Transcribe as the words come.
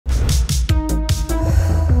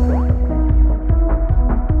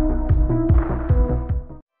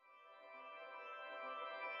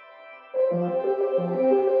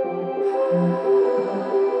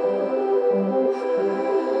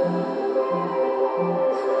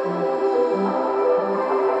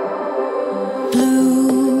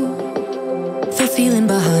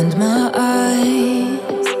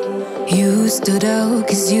stood out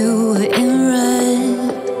 'cause you were in red.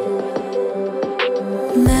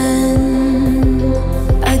 Then,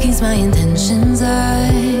 against my intentions, I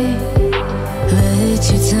let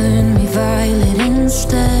you turn me violet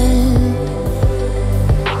instead.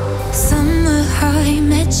 Summer high,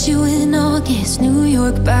 met you in August. New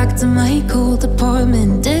York, back to my cold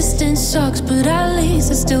apartment. Distance sucks, but at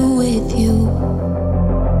least I'm still with you.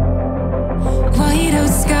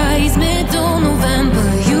 Whiteout skies, middle November.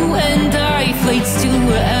 You and I, flights to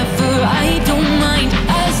wherever. I don't mind,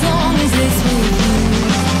 as long as it's with you.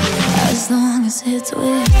 As long as it's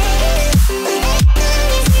with you.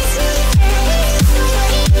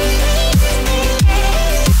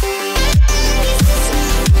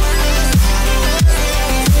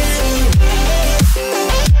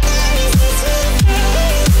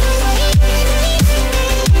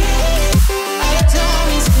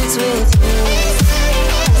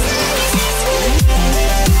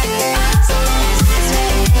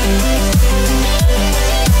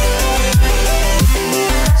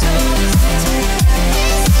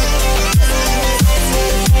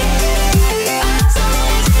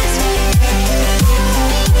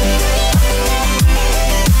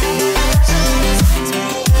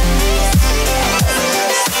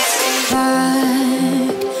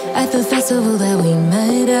 That we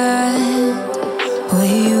met at,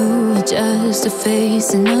 where you were just a face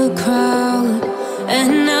in a crowd. And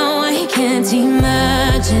now I can't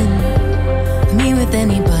imagine me with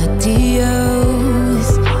anybody else.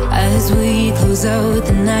 As we close out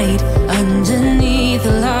the night underneath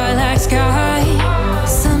the lilac sky.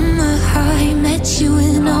 Summer high, met you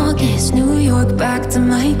in August. New York, back to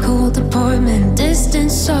my cold apartment.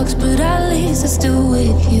 Distance sucks, but at least I'm still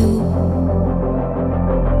with you.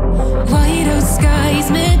 Whiteout skies,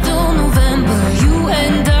 middle November. You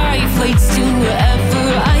and I, flights to wherever.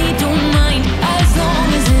 I don't mind, as long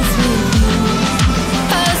as it's with you.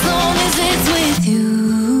 As long as it's with you.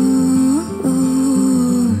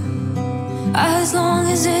 As long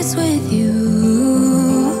as it's with you.